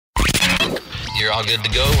You're all good to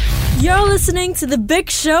go. You're listening to The Big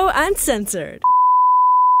Show Uncensored.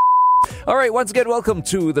 All right, once again, welcome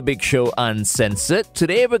to The Big Show Uncensored.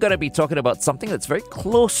 Today we're going to be talking about something that's very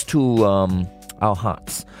close to our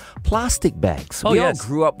hearts. Plastic bags. We all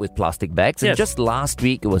grew up with plastic bags. And just last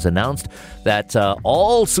week it was announced that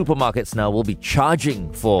all supermarkets now will be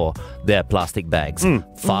charging for their plastic bags.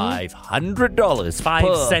 $500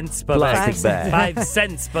 5 cents per plastic bag. 5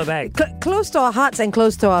 cents per bag. Close to our hearts and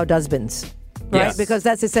close to our dustbins. Right? Yes. Because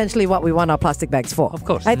that's essentially what we want our plastic bags for. Of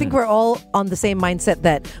course. I think we're all on the same mindset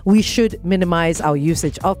that we should minimize our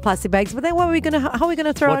usage of plastic bags. But then how are we gonna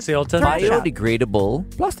throw What's out the alternative? trash out?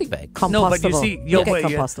 Biodegradable plastic bags. Compostable. No, but you see,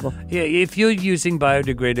 compostable. Yeah, if you're using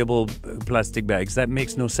biodegradable plastic bags, that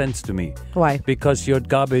makes no sense to me. Why? Because your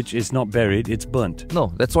garbage is not buried, it's burnt.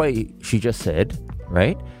 No, that's why she just said,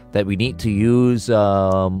 right, that we need to use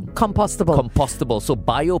compostable, so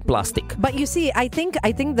bioplastic. But you see, I think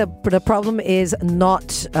the problem is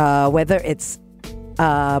not whether it's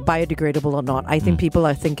biodegradable or not. I think people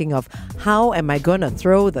are thinking of how am I going to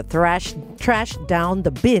throw the trash down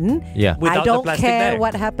the bin? Yeah. Without I don't the plastic care bag.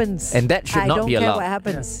 what happens. And that should not be I don't care allowed. what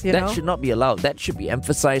happens. That should not be allowed. That should be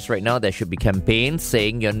emphasized right now. There should be campaigns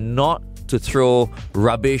saying you're not to throw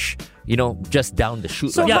rubbish, just down the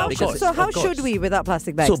chute. So Yeah, how, of course, so how of course. should we without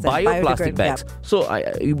plastic bags? So then? bioplastic Biodegradable, bags. yeah.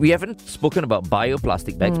 So we haven't spoken about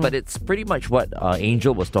bioplastic bags, but it's pretty much what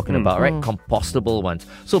Angel was talking about, right? Compostable ones.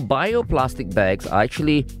 So bioplastic bags are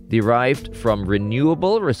actually derived from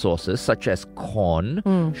renewable resources such as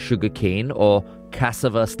corn, sugarcane, or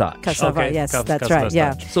cassava starch. Cassava, Okay, yes, that's cassava right.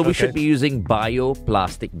 Yeah. starch. So we Okay. should be using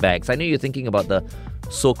bioplastic bags. I know you're thinking about the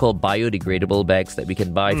so-called biodegradable bags that we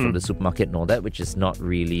can buy from the supermarket and all that, which is not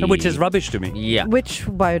really... Which is rubbish to me. Yeah. Which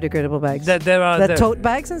biodegradable bags? There are The tote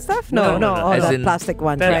bags and stuff? No. Oh, As the in- plastic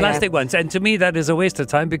ones. They're Yeah, plastic ones, and to me that is a waste of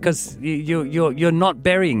time because you're not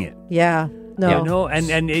burying it. Yeah. No. You know,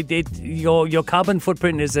 and your carbon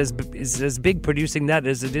footprint is as big producing that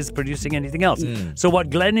as it is producing anything else. So what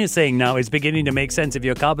Glenn is saying now is beginning to make sense. If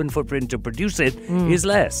your carbon footprint to produce it is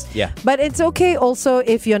less. Yeah. But it's okay also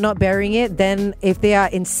if you're not burying it. Then if they are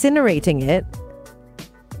incinerating it,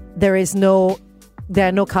 there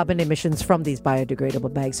are no carbon emissions from these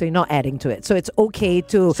biodegradable bags. So you're not adding to it. So it's okay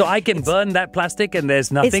to... So I can burn that plastic and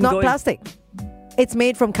there's nothing It's not going... plastic. It's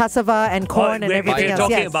made from cassava and corn and we're everything else.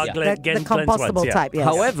 talking Yes. about the Glenn's compostable ones, yeah. type, yes.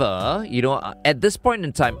 However, at this point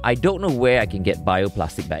in time, I don't know where I can get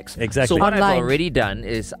bioplastic bags. Exactly. So what Online. I've already done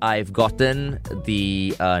is I've gotten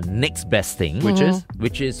the next best thing,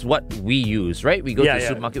 which is what we use, right? We go to the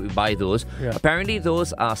supermarket, we buy those. Yeah. Apparently,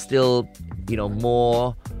 those are still,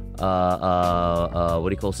 more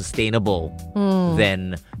sustainable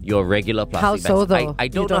than your regular plastic How bags. so, though? I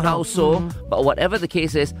don't You know don't how know. so, but whatever the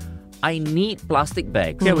case is, I need plastic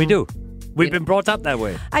bags. Yeah, we do. We've been brought up that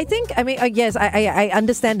way. I think, yes, I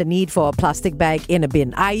understand the need for a plastic bag in a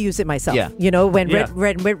bin. I use it myself. Yeah. When Yeah.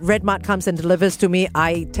 Red Mart comes and delivers to me,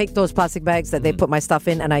 I take those plastic bags that they put my stuff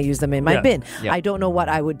in and I use them in my Yeah. bin. Yeah. I don't know what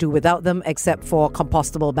I would do without them except for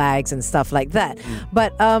compostable bags and stuff like that.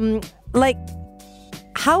 But,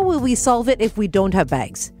 how will we solve it if we don't have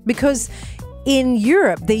bags? Because in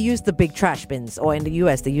Europe, they use the big trash bins, or in the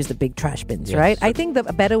US, they use the big trash bins, Yes. right? I think the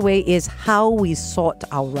better way is how we sort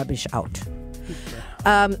our rubbish out.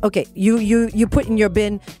 Okay, you put in your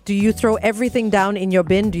bin. Do you throw everything down in your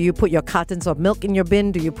bin? Do you put your cartons of milk in your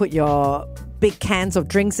bin? Do you put your big cans of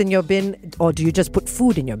drinks in your bin? Or do you just put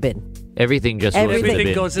food in your bin? Everything just goes in the Everything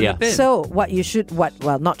bin. goes in the bin. So what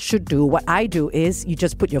I do is you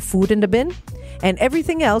just put your food in the bin, and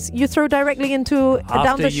everything else you throw directly into down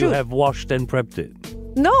After the you chute. have washed and prepped it.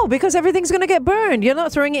 No, because everything's going to get burned. You're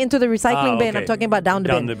not throwing it into the recycling bin. okay. I'm talking about down the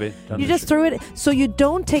bin. Down the bin, down You the just chute. throw it so you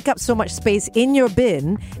don't take up so much space in your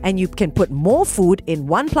bin, and you can put more food in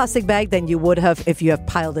one plastic bag than you would have if you have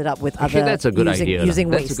piled it up with Actually, other that's a good using, idea. using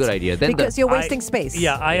That's waste. a good idea. Then because you're wasting space.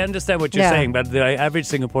 Yeah, I understand what you're Yeah. saying, but the average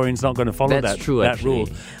Singaporean's not going to follow That's that, true, that actually. rule.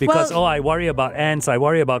 Because, Well- I worry about ants, I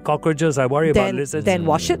worry about cockroaches, I worry about then lizards. then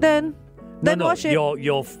wash it then. Then no, wash it.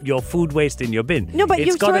 Your food waste in your bin. No, but It's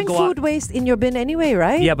you're gotta throwing go food out. waste in your bin anyway,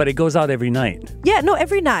 right? Yeah, but it goes out every night. Yeah, no,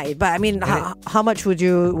 every night. But I mean, how much would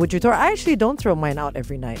you throw? I actually don't throw mine out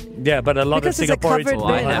every night. Yeah, but a lot Because of it's a Singaporeans. covered Oh,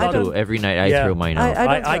 I bin. have I to. don't- Every night I Yeah. throw mine out. I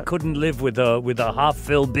don't I throw- couldn't live with a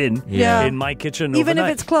half-filled bin Yeah. in my kitchen Even overnight.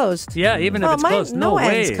 if it's closed. Yeah, even if Oh, it's mine, closed. no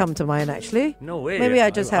way. ants come to mine actually. No way. Maybe I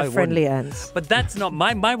just have wouldn't. friendly ants. But that's not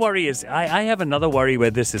my worry is I have another worry where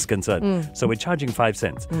this is concerned. So we're charging 5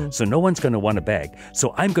 cents. So no one's going to want a bag.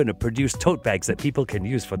 So I'm going to produce tote bags that people can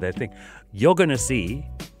use for their thing. You're going to see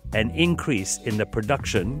an increase in the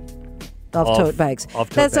production tote bags. Of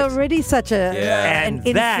tote That's bags. already such an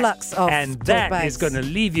influx of and tote that bags. is going to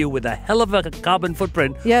leave you with a hell of a carbon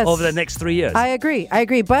footprint Yes. over the next 3 years. I agree.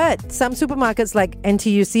 But some supermarkets like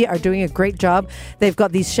NTUC are doing a great job. They've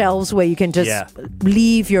got these shelves where you can just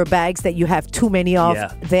leave your bags that you have too many of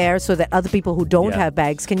there so that other people who don't have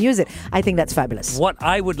bags can use it. I think that's fabulous. What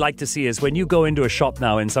I would like to see is when you go into a shop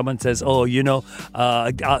now and someone says, oh, do you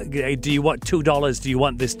want $2? Do you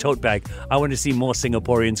want this tote bag? I want to see more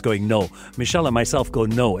Singaporeans going no. Michelle and myself go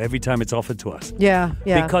no every time it's offered to us. Yeah.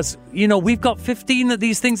 Because, we've got 15 of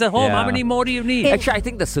these things at home. Yeah. How many more do you need? Actually, I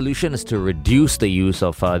think the solution is to reduce the use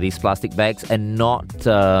of these plastic bags and not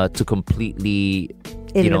to completely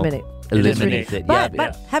Eliminate. eliminate it.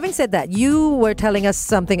 But having said that, you were telling us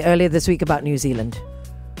something earlier this week about New Zealand.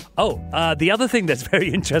 The other thing that's very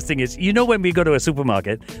interesting is, when we go to a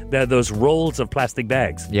supermarket, there are those rolls of plastic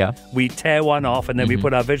bags. Yeah. We tear one off and then we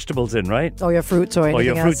put our vegetables in, right? Or your fruits or anything Or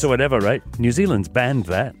your fruits else. or whatever, right? New Zealand's banned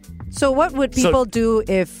that. So what would people do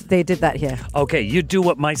if they did that here? Okay, you do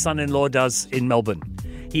what my son-in-law does in Melbourne.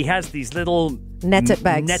 He has these little Netted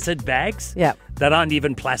bags. netted bags Yeah. that aren't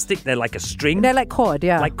even plastic. They're like a string. They're like cord,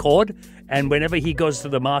 yeah. Like cord. And whenever he goes to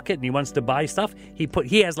the market and he wants to buy stuff,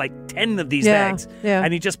 he has like 10 of these bags. Yeah.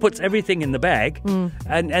 And he just puts everything in the bag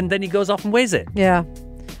and then he goes off and weighs it. Yeah.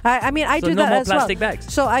 I So do no that more as plastic well.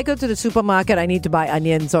 bags. So I go to the supermarket, I need to buy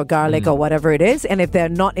onions or garlic or whatever it is, and if they're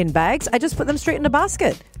not in bags, I just put them straight in the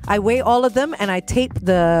basket. I weigh all of them and I tape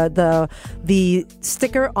the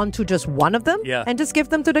sticker onto just one of them and just give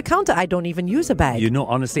them to the counter. I don't even use a bag.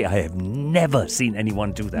 Honestly, I have never seen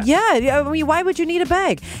anyone do that. Yeah, I mean, why would you need a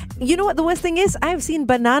bag? You know what the worst thing is? I've seen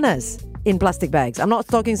bananas in plastic bags. I'm not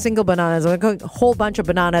talking single bananas. I'm talking a whole bunch of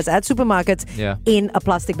bananas at supermarkets in a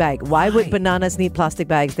plastic bag. Why would bananas need plastic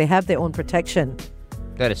bags? They have their own protection.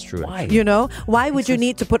 That is true. Why? Why would you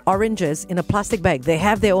need to put oranges in a plastic bag? They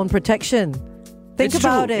have their own protection. Think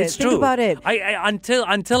about it. It's Think true. about it.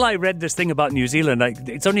 Until I read this thing about New Zealand,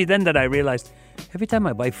 it's only then that I realized every time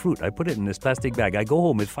I buy fruit, I put it in this plastic bag. I go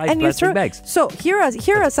home with 5 plastic bags. So here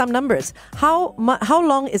are some numbers. How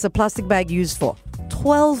long is a plastic bag used for?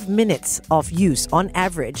 12 minutes of use on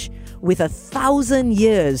average, with 1,000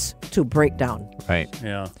 years to break down. Right.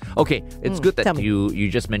 Yeah. Okay, it's good tell that me. you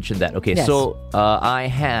just mentioned that. Okay, Yes. so I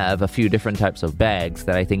have a few different types of bags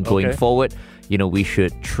that I think going forward, we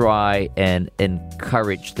should try and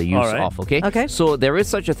encourage the use All right. of. Okay. So there is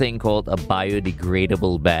such a thing called a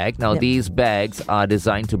biodegradable bag. Now, these bags are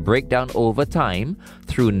designed to break down over time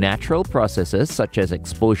through natural processes such as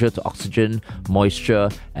exposure to oxygen, moisture,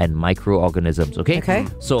 and microorganisms. Okay.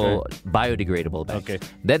 So biodegradable bags. Okay.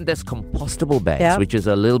 Then there's compostable bags, which is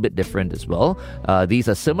a little bit different as well. These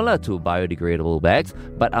are similar to biodegradable bags,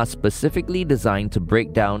 but are specifically designed to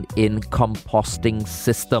break down in composting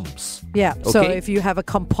systems. Yeah. So Okay. if you have a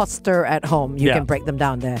composter at home, you can break them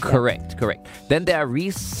down there. Yeah. Correct. Then there are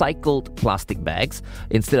recycled plastic bags.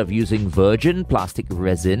 Instead of using virgin plastic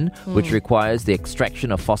resin, which requires the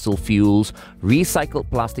extraction of fossil fuels, recycled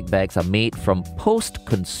plastic bags are made from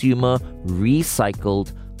post-consumer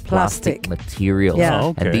recycled plastic materials. Yeah.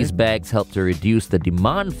 Okay. And these bags help to reduce the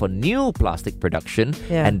demand for new plastic production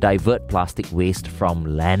and divert plastic waste from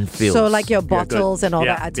landfills. So like your good. bottles and all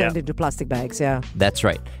Yeah, that are turned yeah. into plastic bags, yeah. That's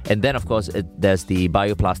right. And then, of course, there's the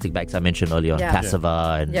bioplastic bags I mentioned earlier on, Yeah.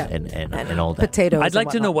 cassava and all that. Potatoes. I'd like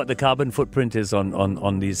and to know whatnot. what the carbon footprint is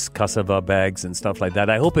on these cassava bags and stuff like that.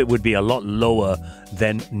 I hope it would be a lot lower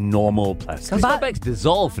than normal plastic. Cassava bags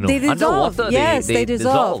dissolve, no? They dissolve. Underwater, Yes, they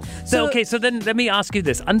dissolve. So then let me ask you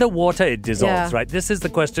this. Underwater, it dissolves, Yeah. right? This is the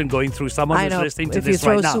question going through someone I who's know. listening to If you this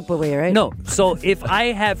throw right now. soup away, right? No. So if I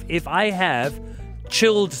have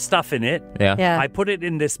chilled stuff in it, Yeah. I put it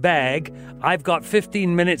in this bag, I've got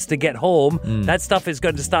 15 minutes to get home, that stuff is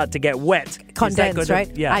going to start to get wet. Is that Condensed, going to-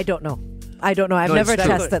 right? Yeah. I don't know. I've No, never it's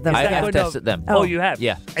true. tested them. I Is that have going to- tested them. Oh, you have?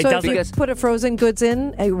 Yeah. It So if doesn't. you put a frozen goods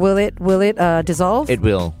in, will it dissolve? It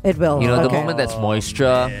will. It will. The Okay. moment there's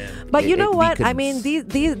moisture. But you know it what? I weakens.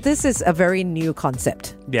 mean, this is a very new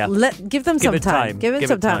concept. Yeah. Give them Give some it time. Give it Give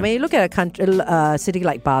some it time. time. When you look at a country, city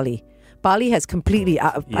like Bali, Bali has completely,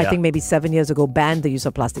 I Yeah. think maybe 7 years ago, banned the use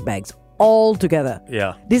of plastic bags altogether.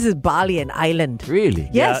 Yeah. This is Bali, an island. Really?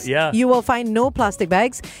 Yes. Yeah. You will find no plastic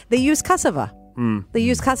bags. They use cassava. They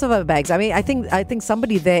use cassava bags. I mean, I think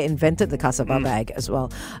somebody there invented the cassava bag as well.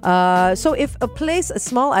 So if a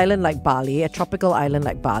small island like Bali, a tropical island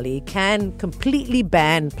like Bali, can completely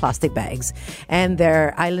ban plastic bags, and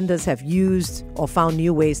their islanders have used or found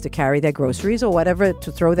new ways to carry their groceries or whatever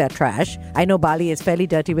to throw their trash. I know Bali is fairly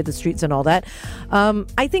dirty with the streets and all that.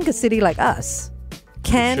 I think a city like us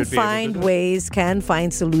can should be able to find do it. ways, can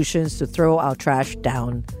find solutions to throw our trash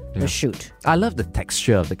down the shoot. I love the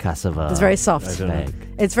texture of the cassava. It's very soft. I don't know. bag.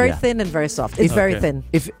 It's very Yeah. thin and very soft. It's very Okay. thin.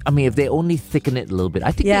 If they only thicken it a little bit,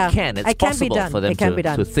 I think Yeah. they can. It's It can be possible done. for them It can be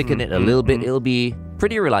done. to thicken it a little bit. It'll be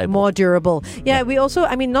pretty reliable. More durable. Yeah, we also,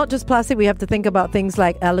 I mean, not just plastic, we have to think about things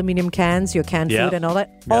like aluminium cans, your canned Yeah. food and all that.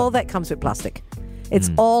 Yeah. All that comes with plastic. It's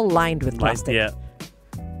all lined with plastic. Yeah.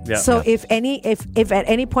 Yeah. So if at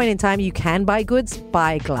any point in time you can buy goods,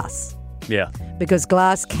 buy glass. yeah. Because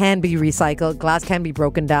glass can be recycled, glass can be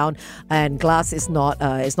broken down, and glass is not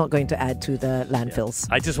going to add to the landfills.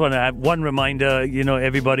 I just want to have one reminder,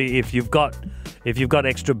 everybody, if you've got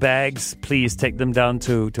extra bags, please take them down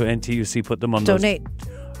to NTUC, put them on Donate.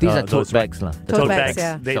 These are those tote bags, lah. Tote bags,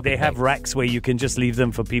 yeah. They Shopping have bags. racks where you can just leave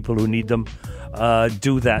them for people who need them.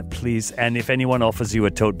 Do that, please. And if anyone offers you a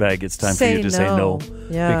tote bag, it's time for Say you to say no.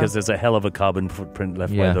 Yeah. Because there's a hell of a carbon footprint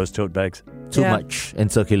left Yeah. by those tote bags. Too Yeah. much in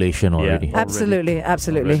circulation already. Yeah. Absolutely.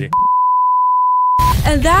 Already.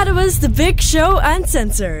 And that was The Big Show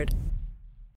Uncensored.